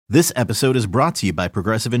This episode is brought to you by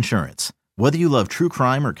Progressive Insurance. Whether you love true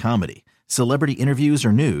crime or comedy, celebrity interviews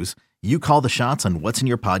or news, you call the shots on what's in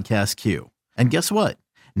your podcast queue. And guess what?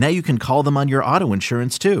 Now you can call them on your auto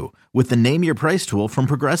insurance too with the Name Your Price tool from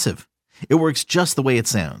Progressive. It works just the way it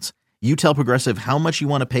sounds. You tell Progressive how much you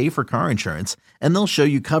want to pay for car insurance, and they'll show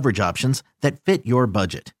you coverage options that fit your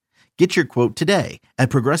budget. Get your quote today at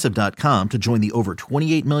Progressive.com to join the over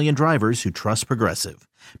 28 million drivers who trust Progressive.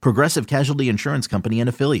 Progressive Casualty Insurance Company and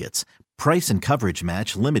Affiliates. Price and coverage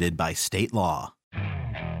match limited by state law.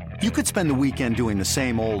 You could spend the weekend doing the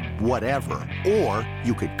same old whatever, or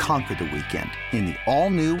you could conquer the weekend in the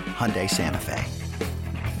all-new Hyundai Santa Fe.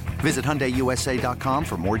 Visit HyundaiUSA.com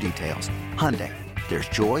for more details. Hyundai, there's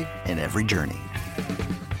joy in every journey.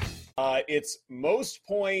 It's most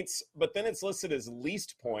points, but then it's listed as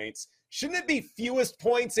least points. Shouldn't it be fewest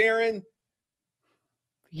points, Aaron?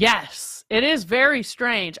 Yes, it is very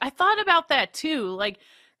strange. I thought about that too. Like,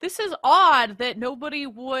 this is odd that nobody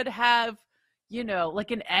would have,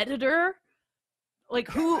 like an editor. Like,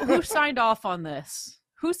 who signed off on this?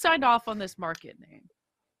 Who signed off on this market name?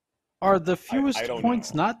 Are the fewest I don't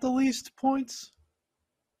points know. not the least points?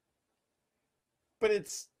 But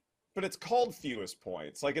it's called fewest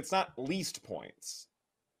points. Like, it's not least points.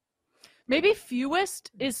 Maybe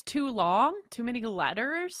fewest is too long, too many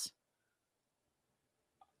letters.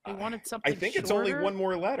 They wanted something I think shorter. it's only one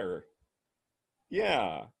more letter.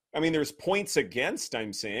 Yeah. I mean, there's points against,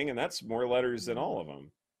 I'm seeing, and that's more letters than all of them.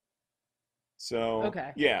 So,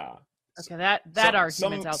 Okay. Yeah. Okay, that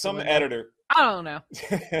argument's out the Some window. editor. I don't know.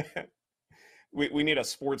 We need a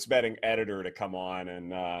sports betting editor to come on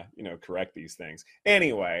and correct these things.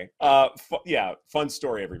 Anyway, fun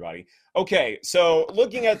story, everybody. Okay, so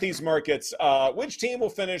looking at these markets, which team will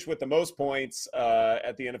finish with the most points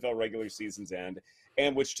at the NFL regular season's end,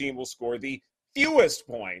 and which team will score the fewest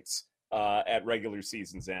points at regular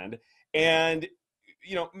season's end? And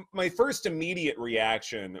my first immediate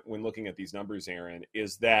reaction when looking at these numbers, Aaron,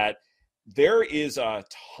 is that there is a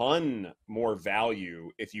ton more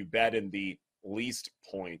value if you bet in the least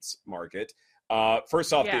points market.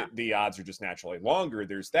 First off, the odds are just naturally longer.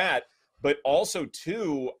 There's that. But also,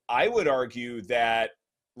 too, I would argue that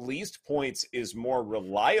least points is more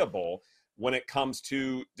reliable when it comes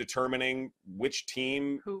to determining which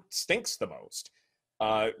team stinks the most.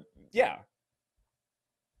 Yeah,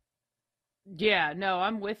 no,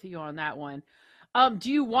 I'm with you on that one.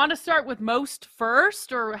 Do you want to start with most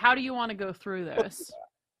first, or how do you want to go through this?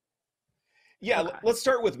 Yeah, Okay. Let's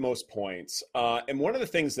start with most points. And one of the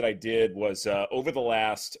things that I did was over the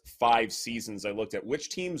last 5 seasons, I looked at which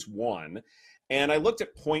teams won, and I looked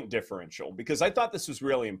at point differential because I thought this was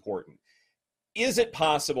really important. Is it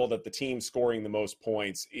possible that the team scoring the most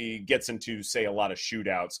points gets into, say, a lot of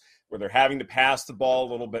shootouts where they're having to pass the ball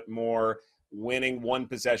a little bit more, winning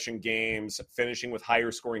one-possession games, finishing with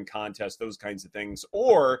higher scoring contests, those kinds of things,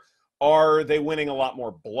 or are they winning a lot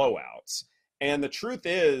more blowouts? And the truth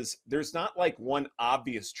is, there's not like one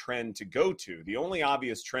obvious trend to go to. The only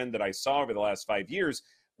obvious trend that I saw over the last 5 years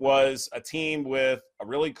was a team with a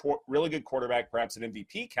really good quarterback, perhaps an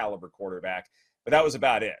MVP caliber quarterback, but that was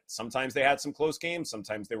about it. Sometimes they had some close games,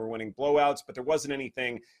 sometimes they were winning blowouts, but there wasn't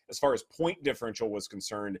anything as far as point differential was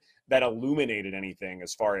concerned that illuminated anything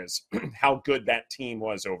as far as how good that team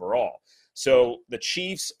was overall. So the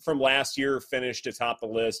Chiefs from last year finished atop the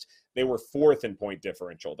list. They were 4th in point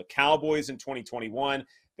differential. The Cowboys in 2021,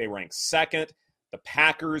 they ranked 2nd. The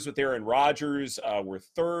Packers with Aaron Rodgers were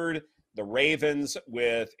 3rd. The Ravens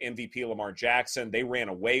with MVP Lamar Jackson, they ran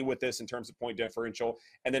away with this in terms of point differential.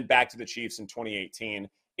 And then back to the Chiefs in 2018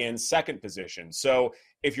 in 2nd position. So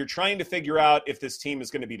if you're trying to figure out if this team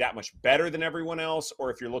is going to be that much better than everyone else, or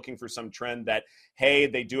if you're looking for some trend that, hey,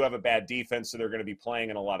 they do have a bad defense, so they're going to be playing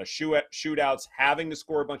in a lot of shootouts, having to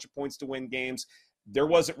score a bunch of points to win games, there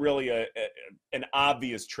wasn't really an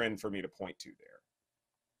obvious trend for me to point to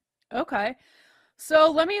there. Okay.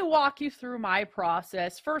 So let me walk you through my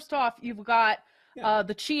process. First off, you've got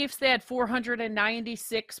the Chiefs. They had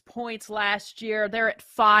 496 points last year. They're at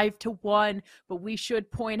 5-1, but we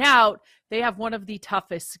should point out they have one of the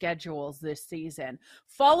toughest schedules this season.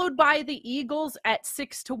 Followed by the Eagles at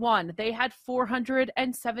 6-1. They had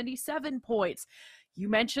 477 points. You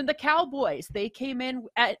mentioned the Cowboys. They came in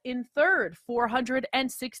 3rd,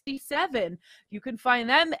 467. You can find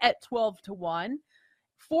them at 12-1.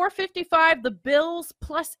 455, the Bills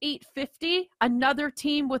plus 850, another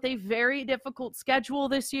team with a very difficult schedule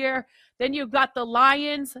this year. Then you've got the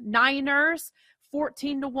Lions, Niners,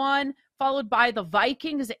 14-1, followed by the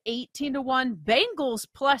Vikings, 18-1, Bengals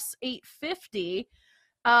plus 850.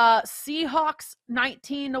 Seahawks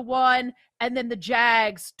 19-1, and then the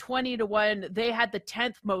Jags 20-1. They had the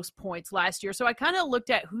 10th most points last year. So I kind of looked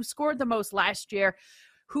at who scored the most last year,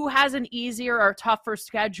 who has an easier or tougher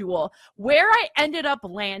schedule. Where I ended up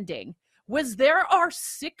landing was there are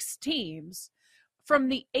 6 teams from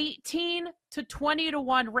the 18 to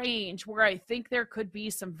 20-1 range where I think there could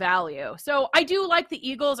be some value. So I do like the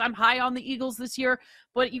Eagles. I'm high on the Eagles this year,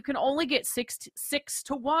 but you can only get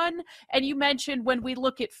 6-1. And you mentioned when we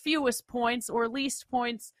look at fewest points or least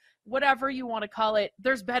points, whatever you want to call it,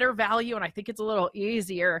 there's better value, and I think it's a little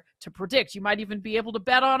easier to predict. You might even be able to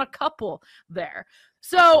bet on a couple there.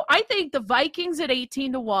 So I think the Vikings at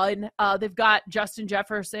 18-1, they've got Justin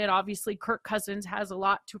Jefferson. Obviously, Kirk Cousins has a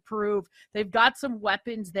lot to prove. They've got some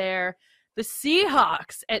weapons there. The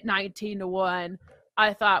Seahawks at 19-1,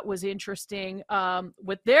 I thought was interesting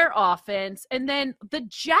with their offense. And then the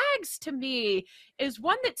Jags, to me, is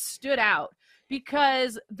one that stood out,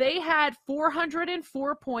 because they had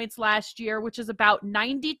 404 points last year, which is about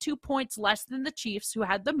 92 points less than the Chiefs, who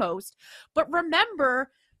had the most. But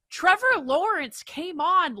remember, Trevor Lawrence came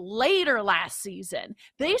on later last season.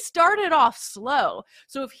 They started off slow.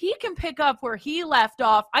 So if he can pick up where he left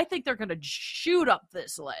off, I think they're going to shoot up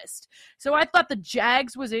this list. So I thought the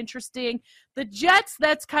Jags was interesting. The Jets,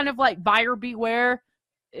 that's kind of like buyer beware.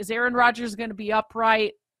 Is Aaron Rodgers going to be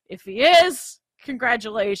upright? If he is,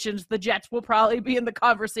 congratulations. The Jets will probably be in the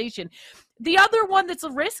conversation. The other one that's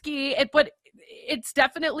risky, but it's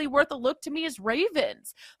definitely worth a look to me, is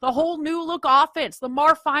Ravens. The whole new look offense.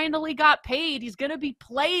 Lamar finally got paid. He's going to be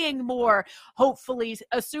playing more, hopefully,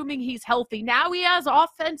 assuming he's healthy. Now he has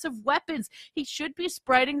offensive weapons. He should be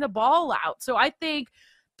spreading the ball out. So I think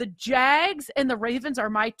the Jags and the Ravens are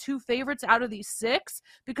my 2 favorites out of these 6,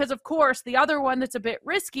 because, of course, the other one that's a bit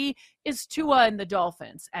risky is Tua and the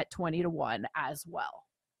Dolphins at 20-1 as well.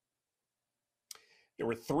 There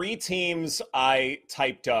were 3 teams I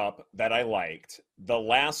typed up that I liked. The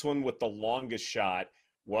last one with the longest shot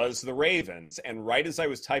was the Ravens. And right as I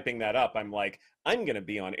was typing that up, I'm like, I'm going to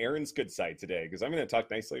be on Aaron's good side today because I'm going to talk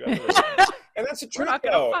nicely about the Ravens. And that's the truth,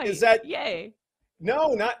 though, is that yay.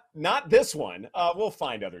 No, not this one. We'll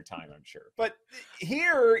find other time, I'm sure. But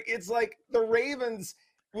here, it's like the Ravens,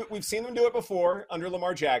 we've seen them do it before under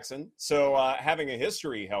Lamar Jackson. So having a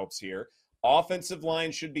history helps here. Offensive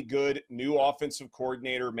line should be good. New offensive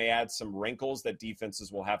coordinator may add some wrinkles that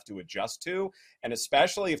defenses will have to adjust to. And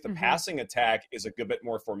especially if the passing attack is a good bit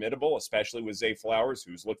more formidable, especially with Zay Flowers,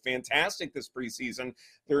 who's looked fantastic this preseason.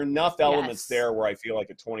 There are enough elements there where I feel like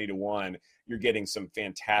at 20-1, you're getting some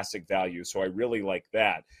fantastic value. So I really like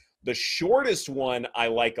that. The shortest one I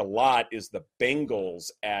like a lot is the Bengals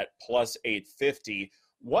at plus 850.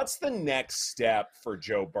 What's the next step for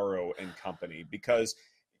Joe Burrow and company? Because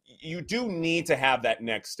you do need to have that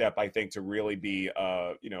next step, I think, to really be,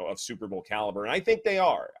 of Super Bowl caliber. And I think they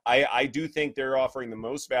are. I do think they're offering the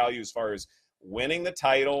most value as far as winning the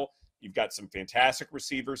title. You've got some fantastic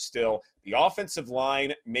receivers still. The offensive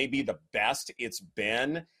line may be the best it's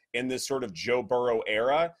been in this sort of Joe Burrow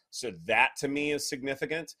era. So that, to me, is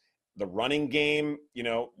significant. The running game,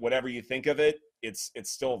 whatever you think of it, it's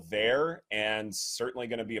still there and certainly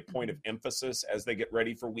going to be a point of emphasis as they get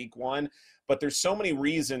ready for week 1. But there's so many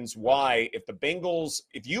reasons why if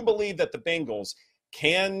you believe that the Bengals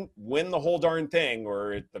can win the whole darn thing,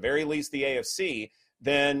 or at the very least the AFC,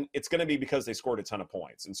 then it's going to be because they scored a ton of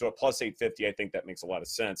points. And so at plus 850, I think that makes a lot of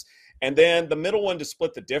sense. And then the middle one to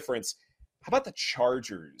split the difference, how about the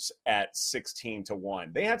Chargers at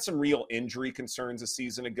 16-1? They had some real injury concerns a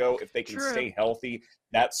season ago. If they can stay healthy,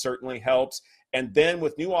 that certainly helps. And then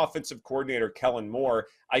with new offensive coordinator Kellen Moore,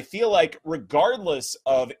 I feel like regardless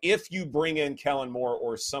of if you bring in Kellen Moore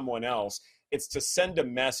or someone else, it's to send a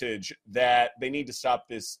message that they need to stop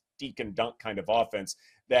this deke and dunk kind of offense,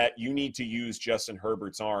 that you need to use Justin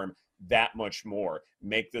Herbert's arm that much more,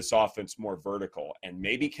 make this offense more vertical. And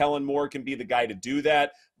maybe Kellen Moore can be the guy to do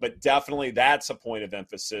that, but definitely that's a point of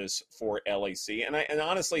emphasis for LAC. And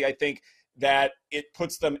honestly, I think that it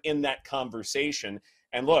puts them in that conversation.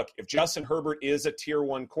 And look, if Justin Herbert is a tier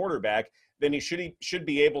 1 quarterback, then he should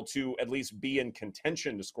be able to at least be in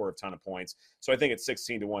contention to score a ton of points. So I think at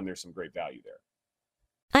 16-1, there's some great value there.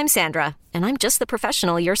 I'm Sandra, and I'm just the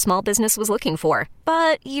professional your small business was looking for.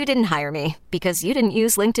 But you didn't hire me because you didn't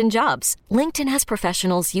use LinkedIn Jobs. LinkedIn has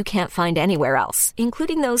professionals you can't find anywhere else,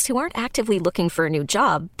 including those who aren't actively looking for a new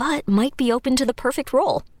job, but might be open to the perfect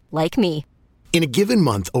role, like me. In a given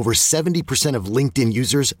month, over 70% of LinkedIn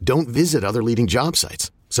users don't visit other leading job sites.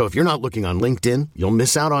 So if you're not looking on LinkedIn, you'll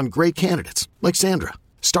miss out on great candidates like Sandra.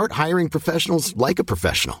 Start hiring professionals like a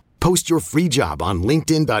professional. Post your free job on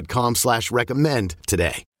linkedin.com/recommend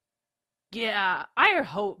today. Yeah, I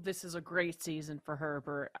hope this is a great season for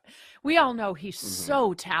Herbert. We all know he's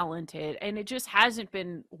so talented, and it just hasn't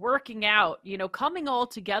been working out, coming all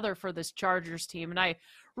together for this Chargers team. And I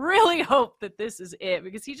really hope that this is it,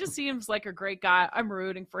 because he just seems like a great guy. I'm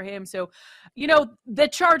rooting for him. So, the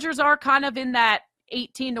Chargers are kind of in that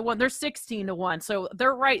 18-1. They're 16-1. So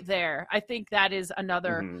they're right there. I think that is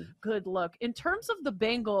another good look. In terms of the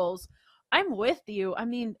Bengals, I'm with you. I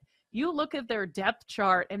mean, you look at their depth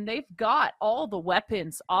chart, and they've got all the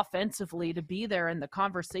weapons offensively to be there in the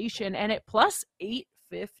conversation. And at plus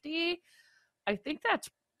 850, I think that's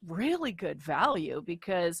really good value,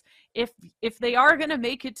 because if they are going to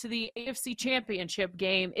make it to the AFC Championship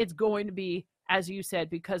game, it's going to be, as you said,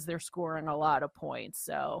 because they're scoring a lot of points.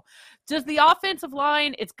 So does the offensive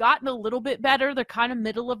line, it's gotten a little bit better. They're kind of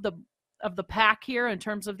middle of the pack here in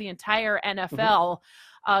terms of the entire NFL.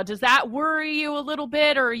 Does that worry you a little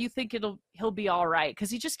bit, or you think he'll be all right? Because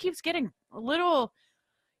he just keeps getting little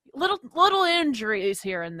injuries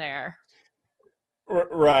here and there.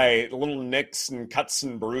 Right. Little nicks and cuts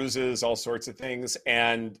and bruises, all sorts of things.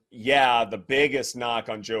 And yeah, the biggest knock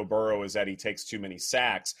on Joe Burrow is that he takes too many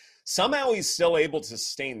sacks. Somehow he's still able to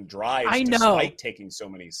sustain drives despite taking so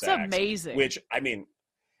many sacks. It's amazing. Which, I mean,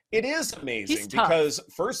 it is amazing because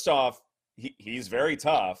first off, he's very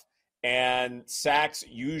tough. And sacks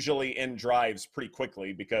usually end drives pretty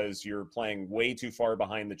quickly because you're playing way too far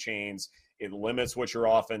behind the chains. It limits what your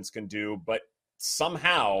offense can do. But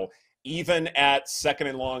somehow, even at second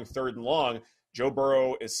and long, third and long, Joe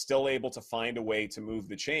Burrow is still able to find a way to move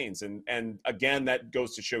the chains. And again, that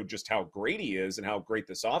goes to show just how great he is and how great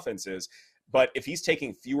this offense is. But if he's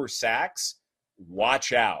taking fewer sacks,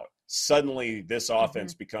 watch out. Suddenly, this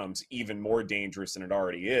offense becomes even more dangerous than it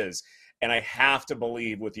already is. And I have to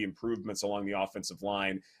believe with the improvements along the offensive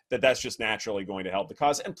line that that's just naturally going to help the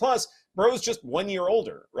cause. And plus, Burrow's just 1 year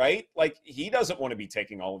older, right? Like, he doesn't want to be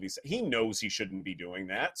taking all of these. He knows he shouldn't be doing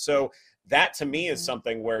that. So that, to me, is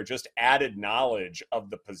something where just added knowledge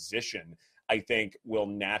of the position, I think, will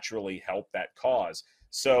naturally help that cause.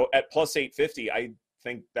 So at plus 850, I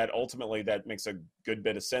think that ultimately that makes a good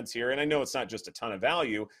bit of sense here. And I know it's not just a ton of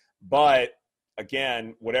value, but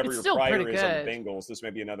again, whatever your prior is on the Bengals, this may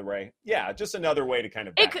be another way. Yeah, just another way to kind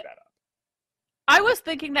of back that up. I was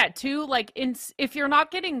thinking that too, like if you're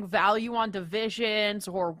not getting value on divisions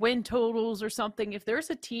or win totals or something, if there's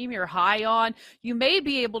a team you're high on, you may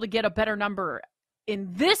be able to get a better number in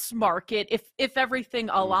this market if everything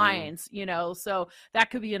aligns, so that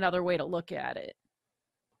could be another way to look at it.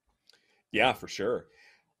 Yeah, for sure.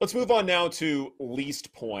 Let's move on now to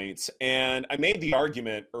least points. And I made the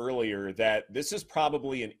argument earlier that this is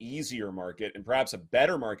probably an easier market and perhaps a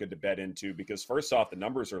better market to bet into because, first off, the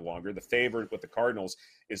numbers are longer. The favorite with the Cardinals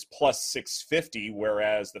is plus 650,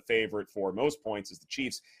 whereas the favorite for most points is the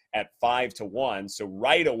Chiefs at 5-1. So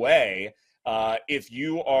right away, if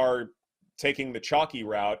you are taking the chalky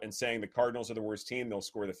route and saying the Cardinals are the worst team, they'll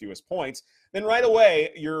score the fewest points, then right away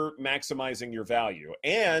you're maximizing your value.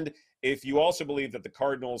 And if you also believe that the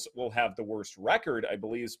Cardinals will have the worst record, I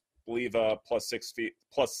believe plus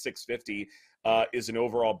 650 is an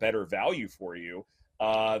overall better value for you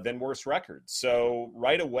than worst record. So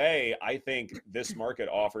right away, I think this market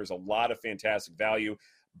offers a lot of fantastic value.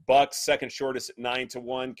 Bucks second shortest at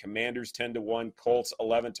 9-1, Commanders 10-1, Colts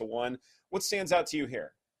 11-1. What stands out to you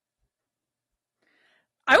here?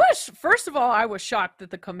 First of all, I was shocked that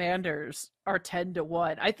the Commanders are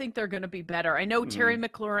 10-1. I think they're going to be better. I know Terry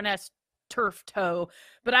McLaurin has turf toe,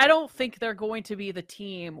 but I don't think they're going to be the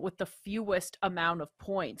team with the fewest amount of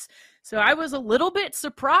points. So I was a little bit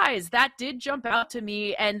surprised. That did jump out to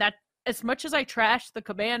me, and that as much as I trash the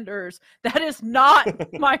Commanders, that is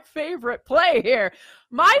not my favorite play here.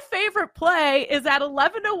 My favorite play is at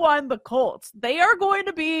 11-1, the Colts. They are going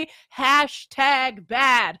to be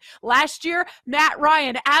 #bad. Last year, Matt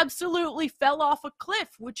Ryan absolutely fell off a cliff,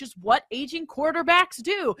 which is what aging quarterbacks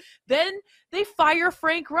do. Then they fire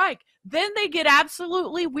Frank Reich. Then they get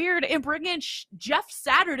absolutely weird and bring in Jeff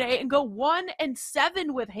Saturday and go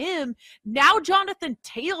 1-7 with him. Now Jonathan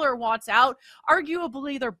Taylor wants out,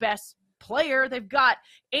 arguably their best player. They've got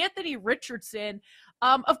Anthony Richardson.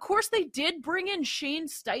 Of course, they did bring in Shane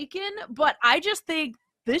Steichen, but I just think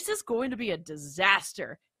this is going to be a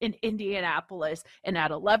disaster in Indianapolis. And at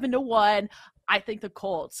 11-1, I think the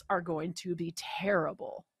Colts are going to be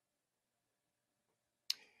terrible.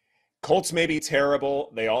 Colts may be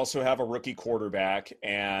terrible. They also have a rookie quarterback,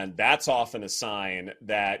 and that's often a sign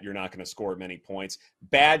that you're not going to score many points.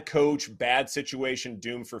 Bad coach, bad situation,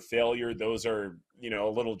 doomed for failure. Those are, a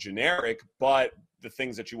little generic, but the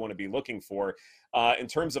things that you want to be looking for. In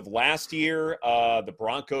terms of last year, the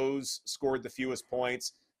Broncos scored the fewest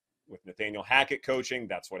points. with Nathaniel Hackett coaching.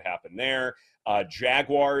 That's what happened there.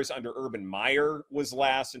 Jaguars under Urban Meyer was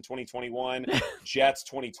last in 2021. Jets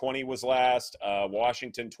 2020 was last.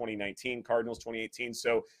 Washington 2019. Cardinals 2018.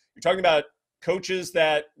 So you're talking about coaches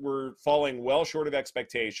that were falling well short of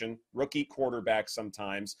expectation, rookie quarterbacks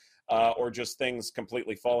sometimes, or just things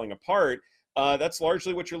completely falling apart. That's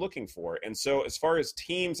largely what you're looking for. And so as far as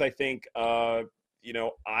teams, I think,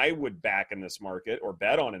 I would back in this market or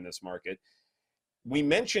bet on in this market. We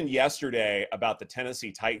mentioned yesterday about the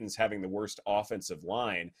Tennessee Titans having the worst offensive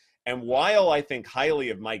line. And while I think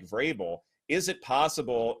highly of Mike Vrabel, is it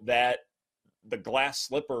possible that the glass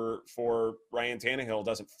slipper for Ryan Tannehill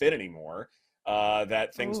doesn't fit anymore?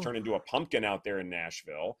 That things turn into a pumpkin out there in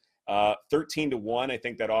Nashville. 13-1, I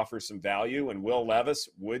think that offers some value. And Will Levis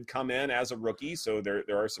would come in as a rookie. So there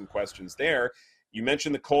are some questions there. You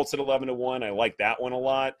mentioned the Colts at 11-1. I like that one a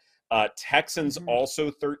lot. Texans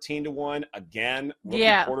also 13-1. Again,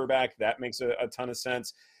 rookie quarterback. That makes a ton of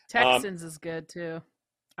sense. Texans is good too.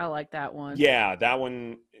 I like that one. Yeah, that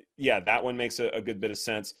one makes a good bit of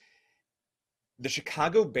sense. The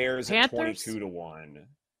Chicago Bears Panthers? at 22-1.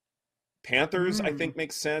 Panthers, I think,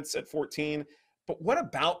 makes sense at 14. But what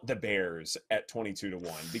about the Bears at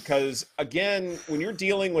 22-1? Because again, when you're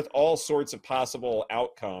dealing with all sorts of possible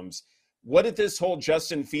outcomes, what if this whole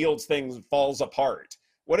Justin Fields thing falls apart?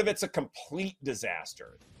 What if it's a complete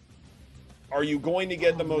disaster? Are you going to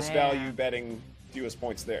get the most value betting fewest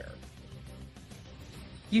points there?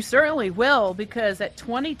 You certainly will, because at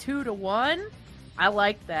 22-1, I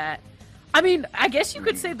like that. I mean, I guess you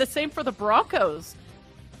could say the same for the Broncos.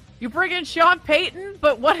 You bring in Sean Payton,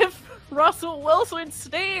 but what if Russell Wilson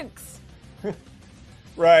stinks?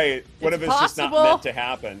 Right. What if it's possible. Just not meant to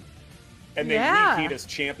happen? And they repeat as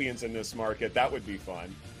champions in this market. That would be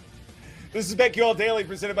fun. This is BetQL Daily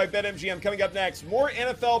presented by BetMGM. Coming up next, more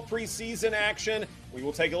NFL preseason action. We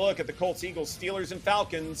will take a look at the Colts, Eagles, Steelers, and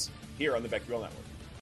Falcons here on the BetQL Network.